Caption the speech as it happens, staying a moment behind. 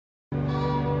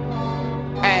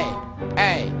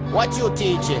What you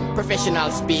teaching?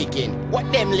 Professional speaking.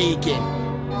 What them leaking?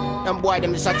 Them boy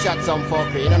them just a chat some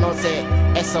fuckery. You know say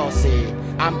SOC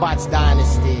and Bats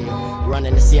Dynasty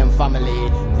running the same family.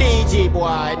 DG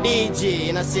boy, DG,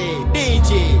 you know say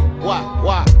DG.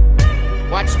 What?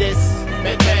 Watch this.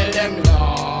 Me tell them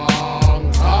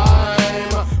long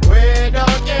time we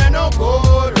don't get no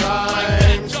good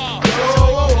rhymes.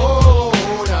 Oh,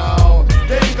 now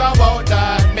think about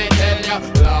that. Me tell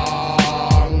you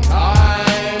long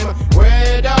time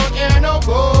we don't get no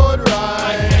good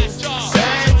rhymes.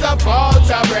 Send a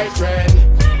false brethren,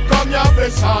 come your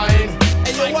fish sign.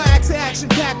 Yo, I action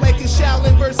packed like it's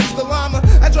Shaolin versus the llama.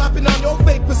 I drop it on your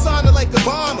fake persona like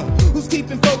Obama, who's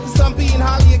keeping focus on being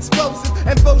highly explosive.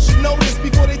 And folks should know this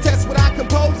before they test what I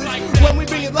compose. When we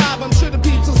bring it live, I'm sure the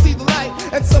peeps will see the light.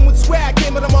 And some would swear I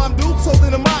came with them armed dupes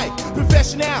holding a mic.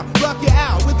 Professional, rock you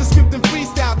out with the script and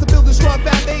freestyle to build a strong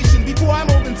foundation before I'm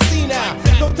old and senile.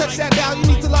 Don't touch that dial, you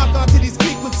need to lock onto these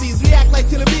frequencies. React like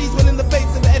killer bees when in the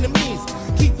face of enemies.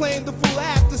 Keep playing the fool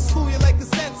after school you like a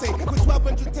sensei with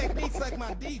 1200 techniques like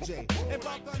my DJ.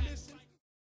 Embark on this.